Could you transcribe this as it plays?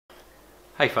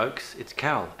Hey folks, it's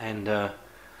Cal, and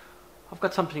I've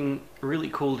got something really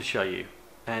cool to show you.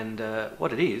 And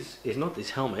what it is not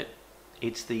this helmet,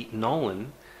 it's the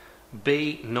Nolan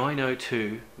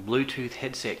B902 Bluetooth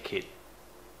headset kit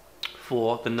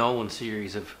for the Nolan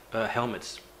series of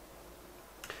helmets.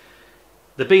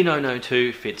 The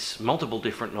B902 fits multiple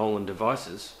different Nolan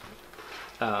devices.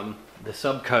 The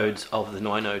subcodes of the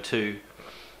 902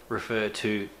 refer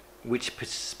to which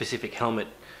specific helmet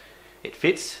it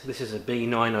fits. This is a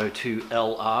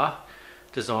B902LR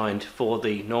designed for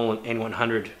the Nolan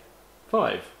N100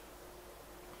 5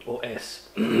 or S.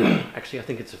 Actually, I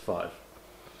think it's a 5.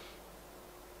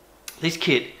 This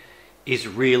kit is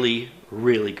really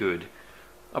good.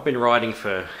 I've been riding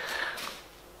for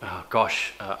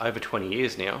over 20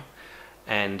 years now,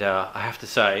 and I have to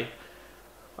say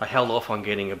I held off on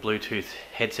getting a Bluetooth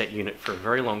headset unit for a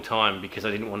very long time because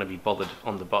I didn't want to be bothered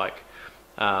on the bike.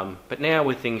 But now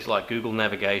with things like Google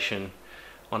navigation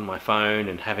on my phone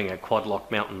and having a quad lock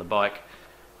mount on the bike,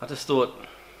 I just thought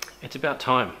it's about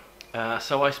time.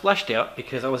 So I splashed out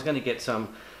because I was going to get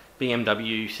some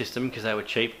BMW system because they were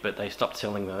cheap, but they stopped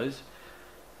selling those.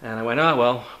 And I went, oh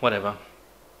well, whatever.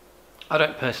 I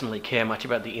don't personally care much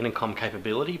about the intercom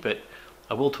capability, but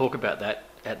I will talk about that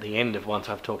at the end of once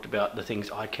I've talked about the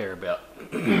things I care about.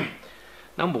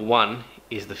 Number one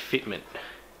is the fitment.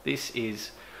 This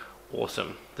is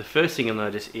awesome. The first thing you'll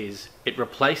notice is it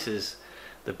replaces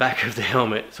the back of the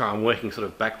helmet. Sorry, I'm working sort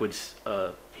of backwards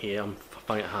here. I'm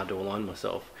finding it hard to align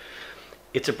myself.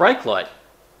 It's a brake light,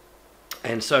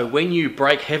 and so when you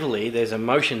brake heavily, there's a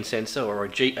motion sensor or a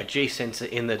G sensor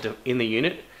in the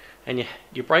unit, and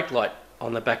your brake light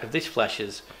on the back of this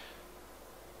flashes,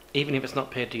 even if it's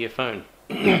not paired to your phone,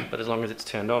 but as long as it's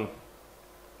turned on.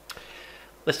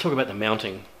 Let's talk about the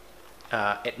mounting.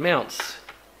 It mounts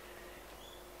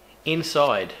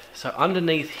inside, so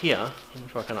underneath here,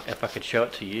 if I could show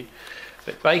it to you,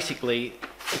 but basically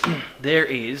there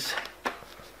is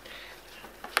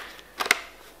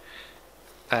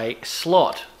a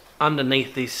slot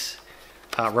underneath this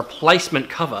replacement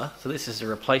cover. So this is a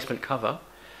replacement cover,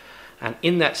 and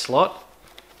in that slot,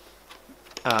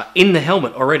 in the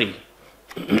helmet already,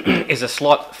 is a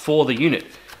slot for the unit.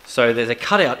 So there's a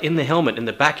cutout in the helmet in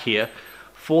the back here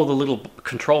for the little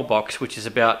control box, which is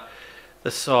about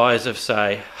the size of,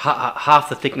 say, half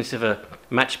the thickness of a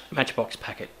matchbox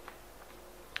packet.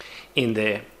 In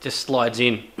there, just slides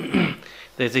in.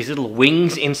 There's these little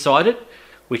wings inside it,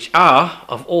 which are,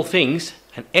 of all things,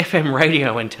 an FM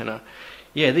radio antenna.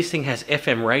 Yeah, this thing has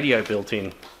FM radio built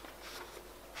in.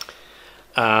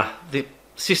 The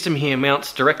system here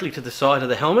mounts directly to the side of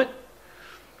the helmet.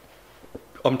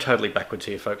 I'm totally backwards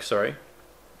here, folks, sorry.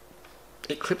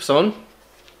 It clips on.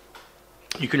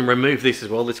 You can remove this as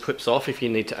well. This clips off if you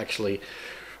need to actually,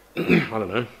 I don't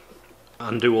know,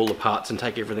 undo all the parts and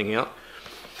take everything out.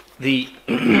 The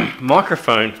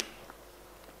microphone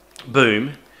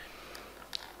boom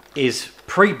is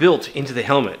pre-built into the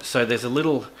helmet. So there's a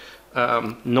little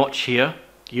notch here.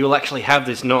 You'll actually have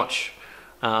this notch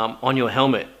on your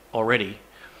helmet already,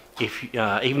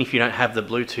 even if you don't have the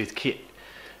Bluetooth kit.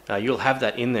 You'll have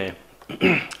that in there.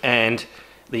 And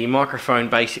the microphone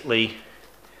basically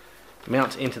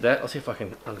mounts into that. I'll see if I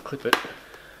can unclip it.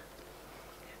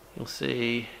 You'll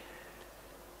see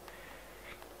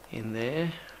in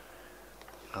there.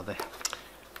 Oh, there.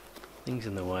 Things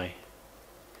in the way.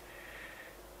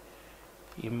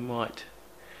 You might.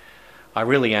 I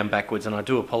really am backwards, and I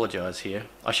do apologise here.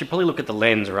 I should probably look at the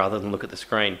lens rather than look at the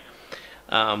screen.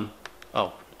 Oh,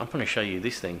 I'm going to show you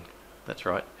this thing. That's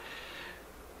right.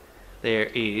 There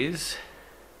is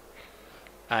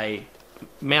a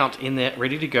mount in there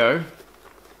ready to go.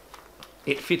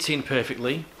 It fits in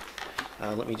perfectly.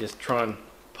 Let me just try and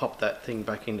pop that thing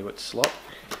back into its slot.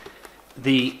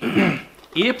 The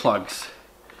earplugs,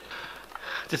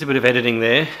 just a bit of editing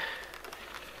there.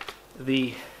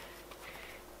 The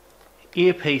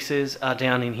earpieces are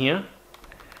down in here.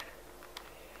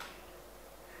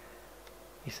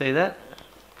 You see that?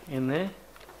 In there?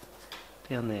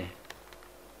 Down there.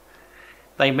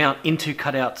 They mount into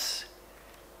cutouts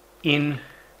in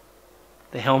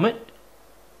the helmet.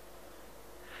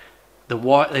 The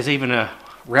wire, there's even a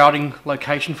routing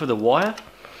location for the wire.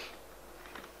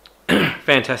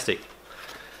 Fantastic.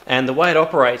 And the way it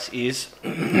operates is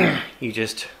you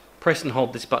just press and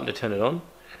hold this button to turn it on.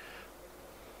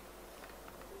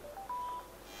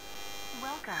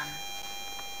 Welcome.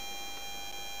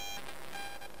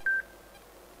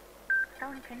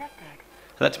 Phone connected.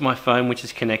 So that's my phone, which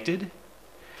is connected.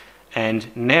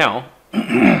 And now,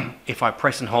 if I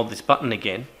press and hold this button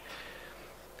again,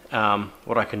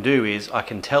 what I can do is I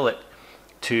can tell it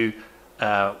to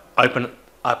open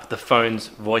up the phone's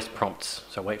voice prompts.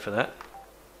 So wait for that.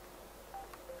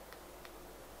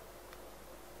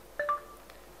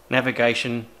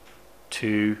 Navigation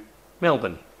to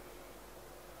Melbourne.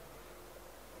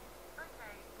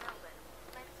 Okay, Melbourne.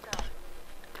 Let's go.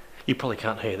 You probably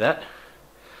can't hear that.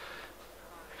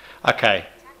 Okay,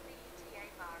 Tap the ETA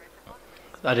bar at the bottom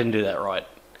of I didn't do that right.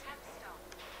 this. Tap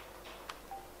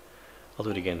stop. I'll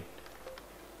do it again.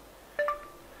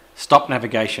 Stop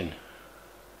navigation.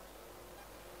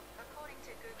 According to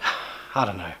Google, I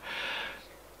don't know.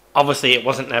 Obviously it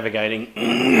wasn't navigating.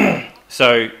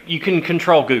 So you can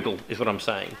control Google is what I'm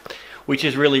saying, which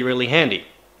is really, really handy.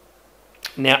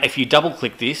 Now if you double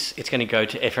click this, it's going to go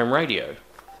to FM radio.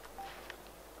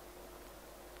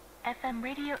 FM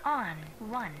radio on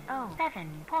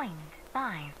 107.5.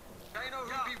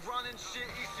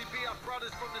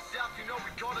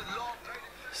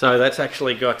 So that's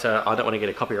actually got, I don't want to get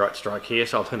a copyright strike here,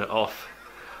 so I'll turn it off.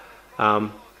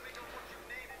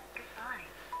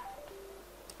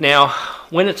 Now,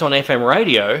 when it's on FM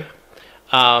radio,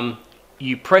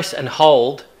 you press and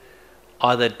hold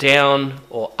either down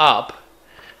or up,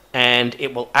 and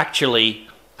it will actually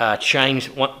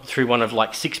change through one of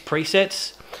like 6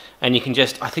 presets. And you can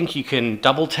just, I think you can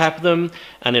double tap them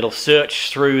and it'll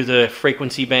search through the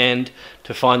frequency band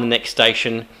to find the next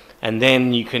station, and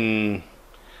then you can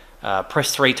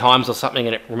press 3 times or something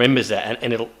and it remembers that,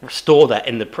 and it'll store that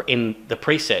in the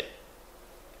preset.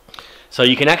 So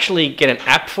you can actually get an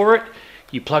app for it.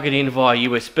 You plug it in via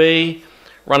USB,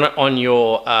 run it on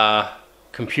your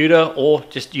computer, or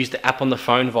just use the app on the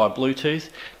phone via Bluetooth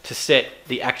to set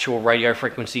the actual radio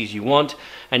frequencies you want,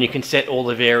 and you can set all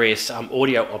the various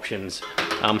audio options.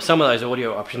 Some of those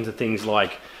audio options are things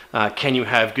like can you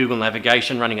have Google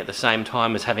navigation running at the same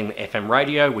time as having the FM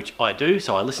radio, which I do,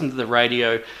 so I listen to the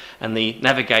radio and the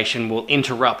navigation will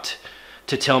interrupt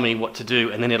to tell me what to do,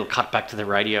 and then it'll cut back to the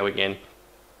radio again.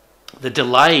 The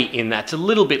delay in that's a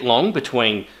little bit long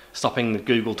between stopping the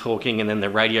Google talking and then the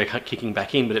radio kicking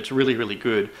back in, but it's really, really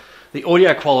good. The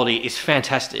audio quality is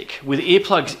fantastic. With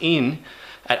earplugs in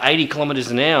at 80 kilometers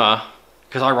an hour,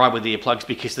 because I ride with earplugs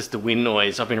because that's the wind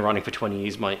noise. I've been riding for 20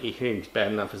 years, my hearing is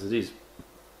bad enough as it is.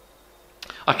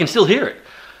 I can still hear it.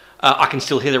 I can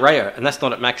still hear the radio, and that's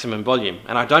not at maximum volume.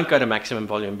 And I don't go to maximum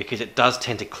volume because it does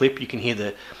tend to clip. You can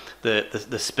hear the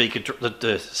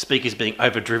speakers being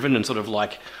overdriven and sort of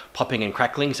like popping and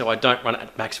crackling, so I don't run it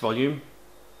at max volume.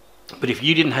 But if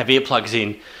you didn't have earplugs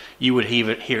in, you would hear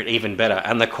it even better,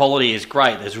 and the quality is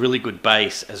great. There's really good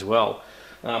bass as well.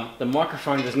 The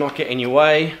microphone does not get in your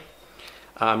way.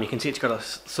 You can see it's got a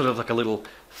sort of like a little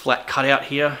flat cutout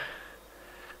here,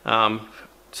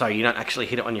 so you don't actually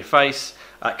hit it on your face.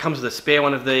 It comes with a spare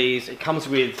one of these. It comes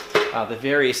with the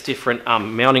various different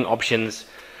mounting options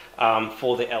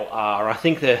for the LR. I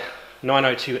think the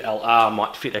 902 LR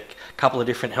might fit a couple of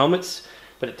different helmets,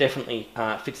 but it definitely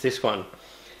fits this one.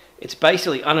 It's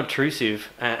basically unobtrusive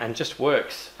and just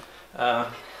works.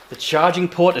 The charging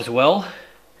port as well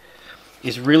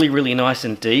is really, really nice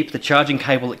and deep. The charging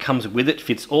cable that comes with it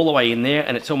fits all the way in there,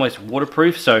 and it's almost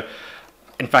waterproof. So,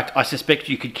 in fact, I suspect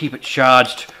you could keep it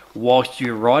charged whilst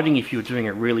you're riding if you're doing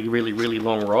a really, really, really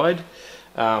long ride.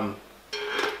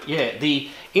 Yeah, the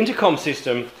intercom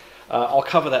system, I'll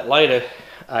cover that later,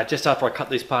 just after I cut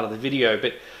this part of the video,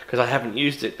 but because I haven't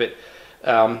used it. But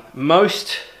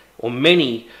most or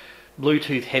many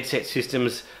Bluetooth headset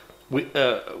systems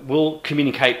will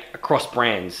communicate across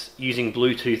brands using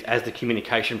Bluetooth as the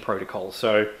communication protocol.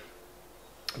 So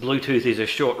Bluetooth is a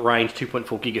short range 2.4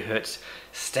 gigahertz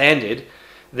standard.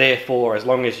 Therefore, as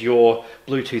long as your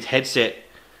Bluetooth headset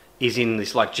is in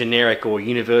this like generic or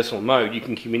universal mode, you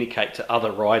can communicate to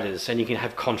other riders, and you can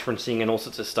have conferencing and all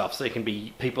sorts of stuff. So there can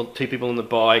be two people on the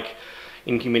bike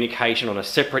in communication on a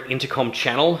separate intercom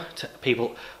channel to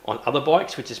people on other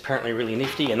bikes, which is apparently really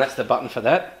nifty, and that's the button for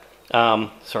that.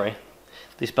 Sorry,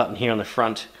 this button here on the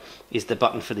front is the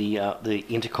button for the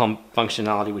intercom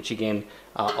functionality, which again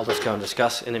I'll just go and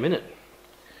discuss in a minute.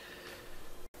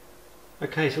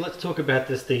 Okay, so let's talk about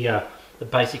this, the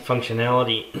basic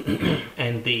functionality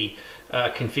and the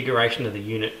configuration of the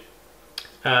unit.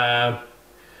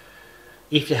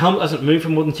 If the helmet doesn't move for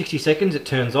more than 60 seconds, it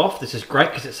turns off. This is great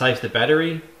because it saves the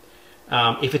battery.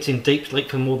 If it's in deep sleep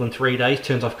for more than 3 days, it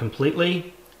turns off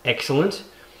completely. Excellent.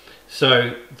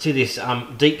 So to this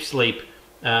deep sleep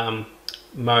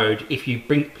mode, if you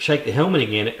shake the helmet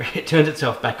again, it turns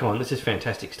itself back on. This is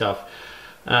fantastic stuff.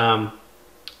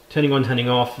 Turning on, turning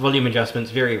off, volume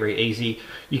adjustments, very, very easy.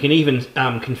 You can even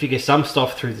configure some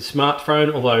stuff through the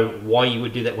smartphone, although why you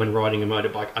would do that when riding a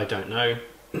motorbike, I don't know.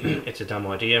 It's a dumb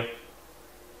idea.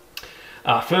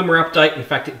 Firmware update, in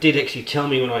fact it did actually tell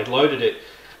me when I loaded it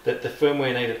that the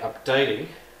firmware needed updating.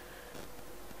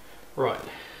 Right,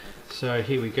 so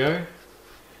here we go.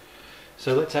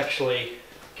 So let's actually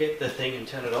get the thing and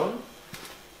turn it on.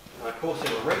 Of course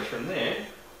it'll reach from there.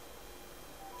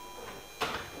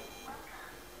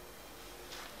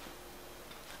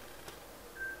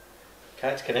 Okay,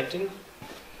 it's connecting.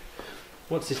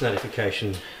 What's this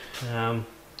notification?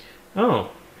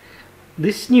 Oh,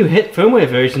 this new firmware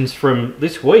version's from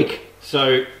this week,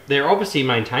 so they're obviously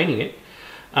maintaining it.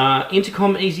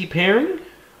 Intercom easy pairing.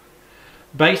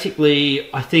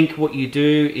 Basically, I think what you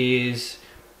do is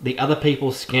the other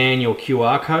people scan your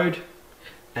QR code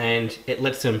and it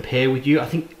lets them pair with you. I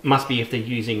think it must be if they're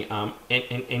using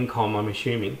N-Com, I'm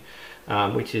assuming,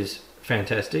 which is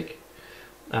fantastic.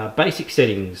 Basic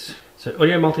settings. So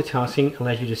audio multitasking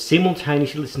allows you to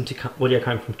simultaneously listen to audio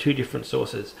coming from two different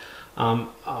sources.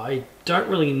 I don't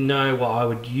really know why I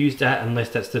would use that unless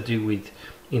that's to do with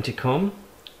intercom.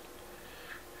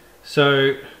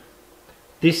 So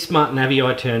this smart navi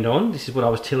I turned on. This is what I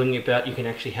was telling you about. You can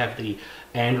actually have the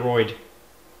Android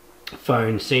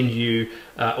phone send you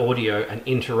audio and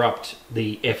interrupt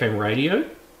the FM radio,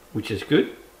 which is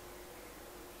good.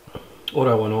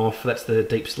 Auto on off, that's the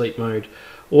deep sleep mode.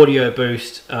 Audio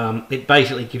boost, it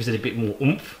basically gives it a bit more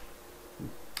oomph,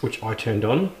 which I turned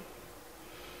on.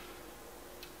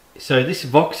 So this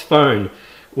Vox phone,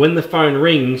 when the phone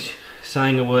rings,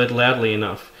 saying a word loudly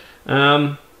enough.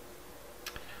 I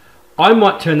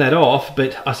might turn that off,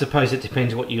 but I suppose it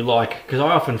depends what you like, because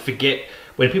I often forget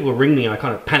when people ring me. I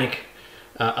kind of panic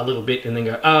a little bit and then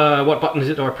go, what button is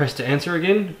it do I press to answer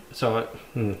again? So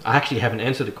I actually haven't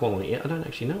answered a call on it yet. I don't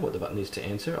actually know what the button is to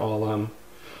answer. I'll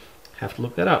have to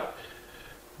look that up.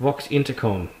 Vox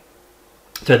intercom.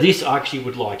 So this I actually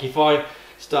would like. If I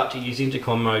start to use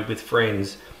intercom mode with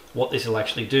friends, what this will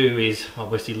actually do is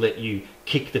obviously let you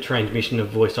kick the transmission of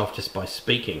voice off just by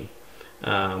speaking.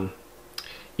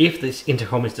 If this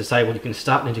intercom is disabled, you can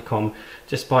start an intercom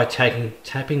just by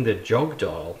tapping the jog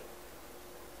dial.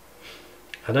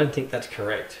 I don't think that's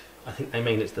correct. I think they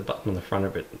mean it's the button on the front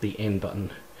of it, the N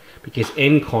button. Because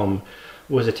N-Com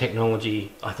was a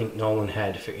technology I think Nolan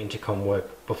had for intercom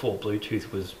work before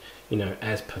Bluetooth was, you know,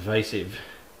 as pervasive.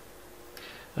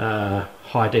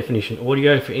 High definition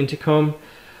audio for intercom.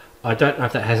 I don't know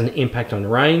if that has an impact on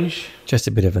range. Just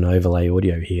a bit of an overlay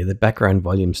audio here. The background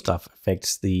volume stuff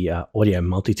affects the audio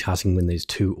multitasking when there's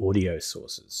two audio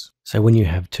sources. So when you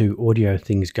have two audio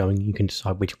things going, you can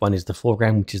decide which one is the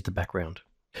foreground, which is the background.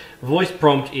 Voice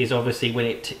prompt is obviously when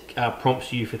it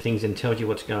prompts you for things and tells you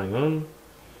what's going on.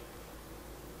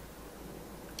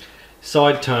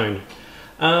 Side tone.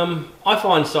 I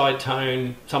find side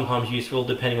tone sometimes useful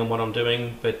depending on what I'm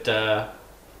doing, but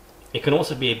it can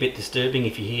also be a bit disturbing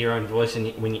if you hear your own voice in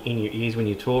your ears when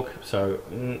you talk, so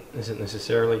isn't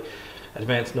necessarily.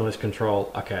 Advanced noise control,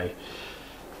 okay.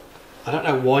 I don't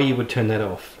know why you would turn that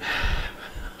off,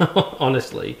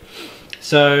 honestly.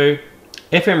 So,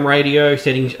 FM radio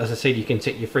settings, as I said, you can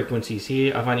set your frequencies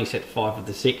here. I've only set 5 of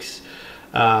the 6.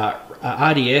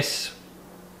 RDS,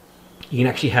 you can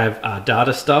actually have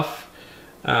data stuff,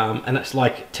 and that's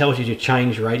like, tells you to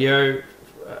change radio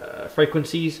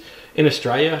frequencies. In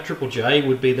Australia, Triple J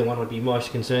would be the one I'd be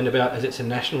most concerned about, as it's a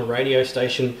national radio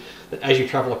station that as you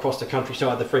travel across the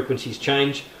countryside, the frequencies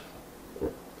change,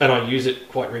 and I use it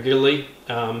quite regularly.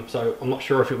 So I'm not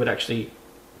sure if it would actually,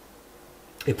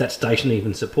 if that station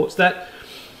even supports that.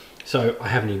 So I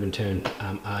haven't even turned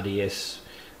RDS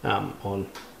on.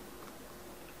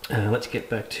 Let's get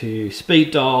back to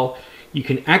speed dial. You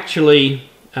can actually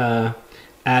add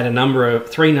a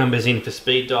 3 numbers in for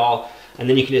speed dial, and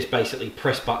then you can just basically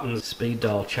press buttons. Speed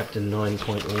dial chapter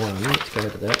 9.1. Let's go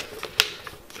to that.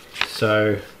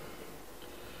 So,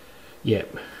 yeah.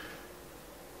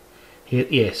 Here,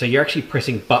 yeah, so you're actually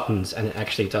pressing buttons and it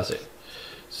actually does it.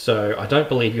 So I don't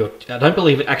believe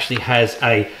it actually has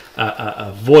a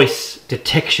voice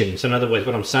detection. So in other words,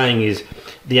 what I'm saying is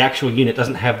the actual unit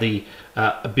doesn't have the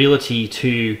ability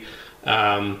to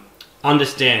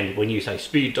understand when you say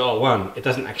speed dial 1. It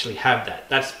doesn't actually have that.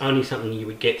 That's only something you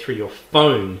would get through your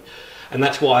phone, and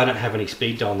that's why I don't have any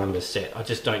speed dial numbers set. I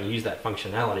just don't use that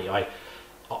functionality.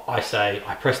 I say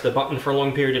I press the button for a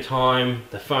long period of time,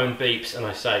 the phone beeps, and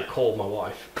I say call my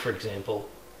wife, for example,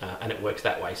 and it works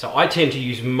that way. So I tend to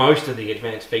use most of the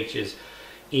advanced features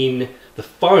in the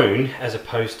phone as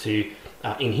opposed to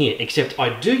in here, except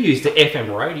I do use the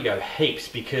FM radio heaps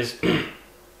because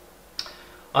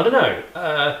I don't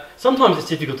know, sometimes it's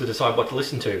difficult to decide what to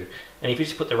listen to, and if you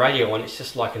just put the radio on, it's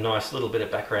just like a nice little bit of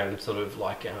background sort of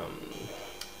like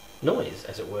noise,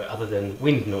 as it were, other than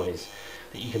wind noise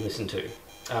that you can listen to.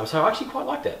 So I actually quite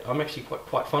like that. I'm actually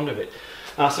quite fond of it.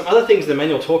 Some other things the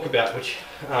manual talk about, which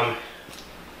I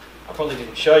probably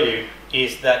didn't show you,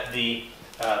 is that the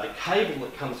cable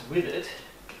that comes with it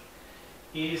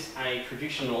is a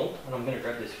traditional, and I'm going to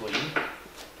grab this for you,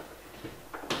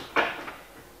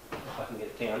 if I can get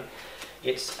it down.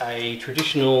 It's a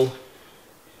traditional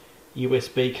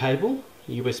USB cable,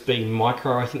 USB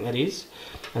micro I think that is,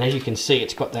 and as you can see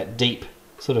it's got that deep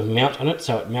sort of mount on it,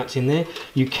 so it mounts in there.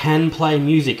 You can play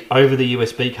music over the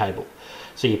USB cable.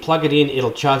 So you plug it in,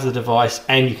 it'll charge the device,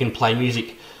 and you can play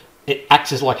music. It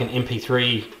acts as like an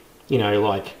MP3, you know,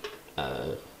 like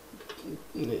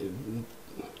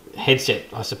headset,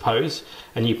 I suppose.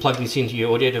 And you plug this into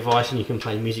your audio device and you can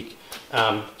play music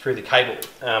through the cable.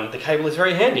 The cable is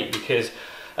very handy because,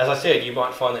 as I said, you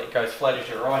might find that it goes flat as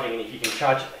you're riding, and if you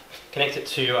can connect it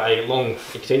to a long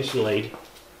extension lead,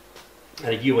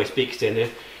 a USB extender,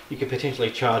 you can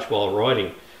potentially charge while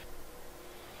riding.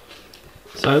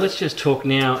 So let's just talk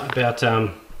now about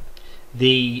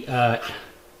the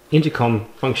intercom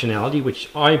functionality, which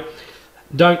I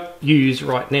don't use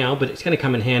right now, but it's going to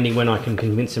come in handy when I can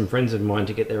convince some friends of mine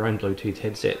to get their own Bluetooth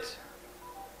headsets.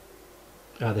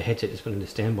 The headset just went into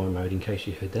standby mode in case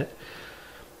you heard that.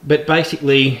 But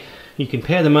basically, you can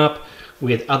pair them up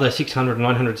with other 600 and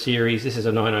 900 series. This is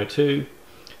a 902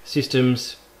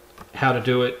 systems, how to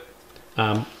do it,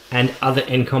 and other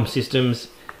N-Com systems.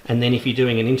 And then if you're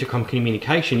doing an intercom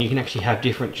communication, you can actually have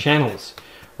different channels,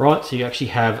 right? So you actually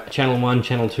have channel 1,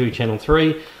 channel 2, channel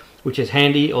 3, which is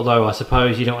handy, although I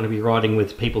suppose you don't want to be riding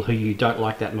with people who you don't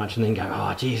like that much and then go,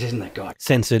 oh geez, isn't that guy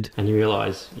censored? And you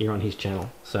realise you're on his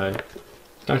channel. So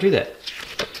don't do that.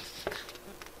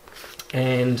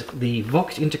 And the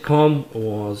Vox intercom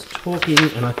was talking,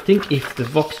 and I think if the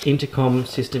Vox intercom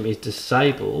system is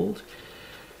disabled,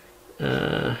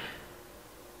 so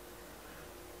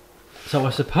I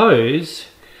suppose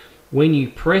when you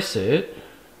press it,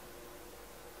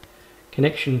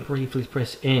 connection, briefly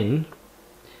press N,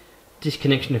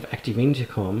 disconnection of active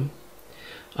intercom,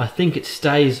 I think it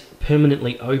stays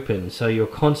permanently open. So you're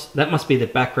that must be the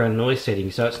background noise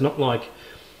setting. So it's not like,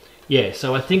 yeah,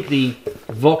 so I think the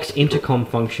Vox intercom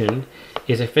function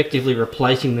is effectively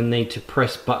replacing the need to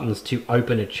press buttons to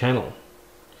open a channel.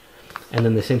 And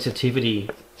then the sensitivity,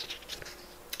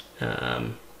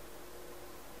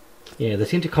 yeah, the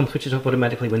intercom switches off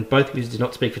automatically when both users do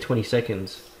not speak for 20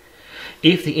 seconds.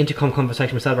 If the intercom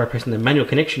conversation was started by pressing the manual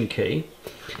connection key,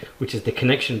 which is the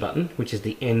connection button, which is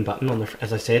the N button on the,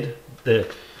 as I said,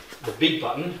 the big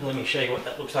button. Let me show you what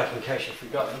that looks like in case you've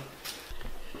forgotten.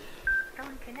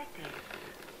 Phone connected.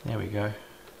 There we go.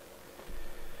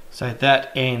 So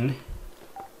that N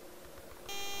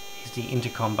is the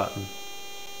intercom button,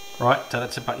 right? So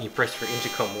that's a button you press for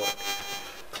intercom work.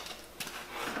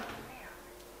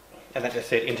 And that just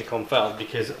said intercom failed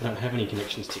because I don't have any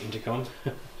connections to intercom.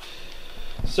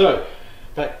 So,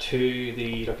 back to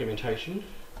the documentation.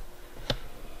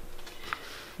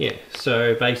 Yeah,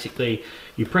 so basically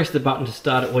you press the button to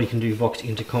start it, or you can do Vox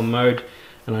intercom mode,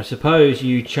 and I suppose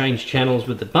you change channels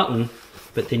with the button,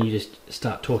 but then you just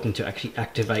start talking to actually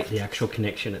activate the actual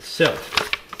connection itself.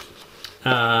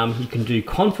 You can do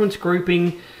conference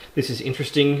grouping. This is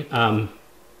interesting. I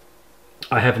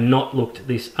have not looked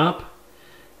this up.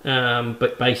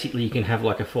 But basically you can have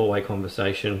like a four-way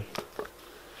conversation,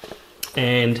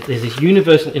 and there's this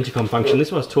universal intercom function. This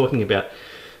is what I was talking about.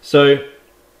 So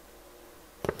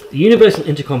the universal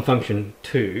intercom function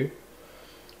 2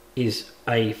 is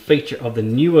a feature of the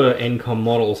newer N-Com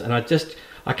models, and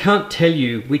I can't tell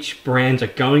you which brands are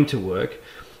going to work,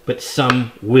 but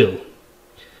some will.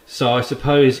 So I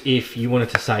suppose if you wanted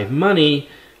to save money,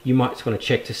 you might just want to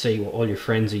check to see what all your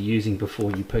friends are using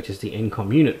before you purchase the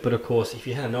N-Com unit. But of course, if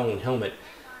you had a Nolan helmet,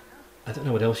 I don't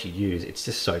know what else you'd use. It's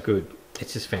just so good.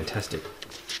 It's just fantastic.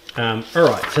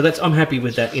 Alright, so I'm happy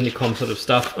with that intercom sort of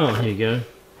stuff. Oh, here you go.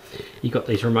 You got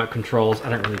these remote controls. I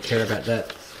don't really care about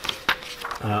that.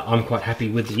 I'm quite happy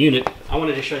with the unit. I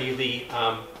wanted to show you the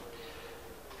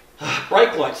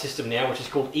brake light system now, which is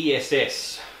called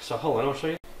ESS. So hold on, I'll show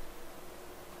you.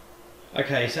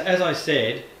 Okay, so as I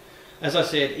said,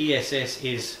 ESS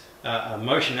is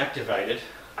motion activated.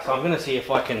 So I'm going to see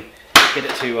if I can get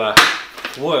it to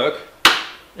work.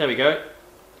 There we go.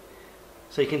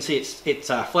 So you can see it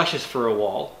flashes for a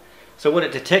while. So what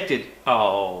it detected,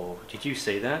 oh, did you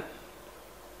see that?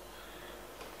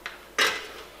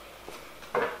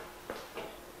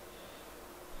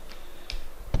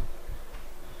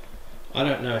 I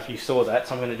don't know if you saw that,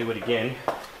 so I'm going to do it again.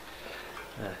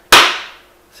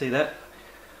 See that?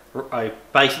 I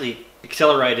basically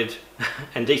accelerated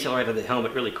and decelerated the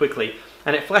helmet really quickly,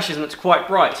 and it flashes and it's quite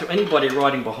bright, so anybody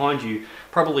riding behind you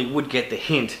probably would get the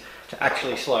hint to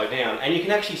actually slow down. And you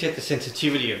can actually set the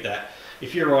sensitivity of that.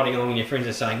 If you're riding along and your friends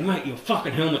are saying, mate, your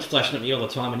fucking helmet's flashing at me all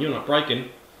the time and you're not braking,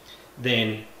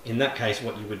 then in that case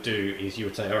what you would do is you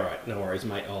would say, alright, no worries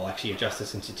mate, I'll actually adjust the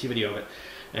sensitivity of it.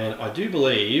 And I do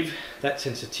believe that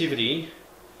sensitivity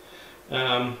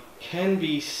can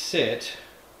be set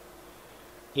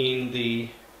in the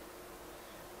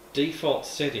default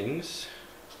settings.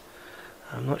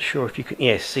 I'm not sure if you can,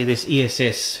 yes, see this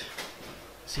ESS,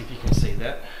 see if you can see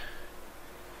that.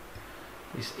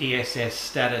 This ESS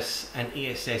status and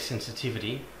ESS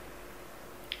sensitivity.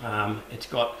 It's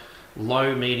got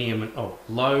low, medium, and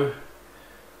low,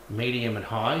 medium, and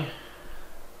high.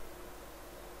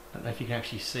 I don't know if you can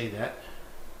actually see that,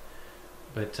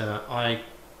 but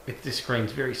this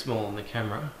screen's very small on the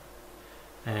camera,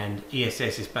 and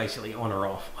ESS is basically on or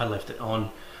off. I left it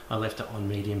on. I left it on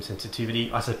medium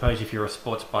sensitivity. I suppose if you're a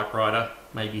sports bike rider,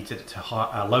 maybe you did it to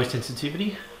high, low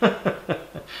sensitivity,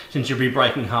 since you'll be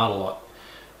braking hard a lot.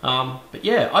 But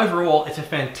yeah, overall, it's a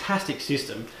fantastic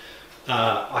system.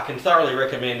 I can thoroughly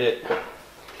recommend it.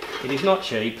 It is not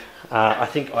cheap. I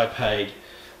think I paid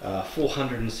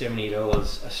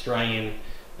 $470 Australian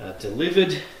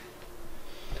delivered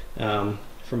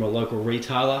from a local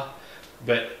retailer.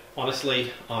 But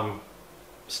honestly, I'm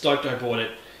stoked I bought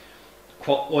it.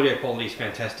 Audio quality is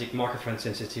fantastic. Microphone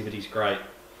sensitivity is great.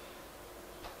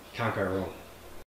 Can't go wrong.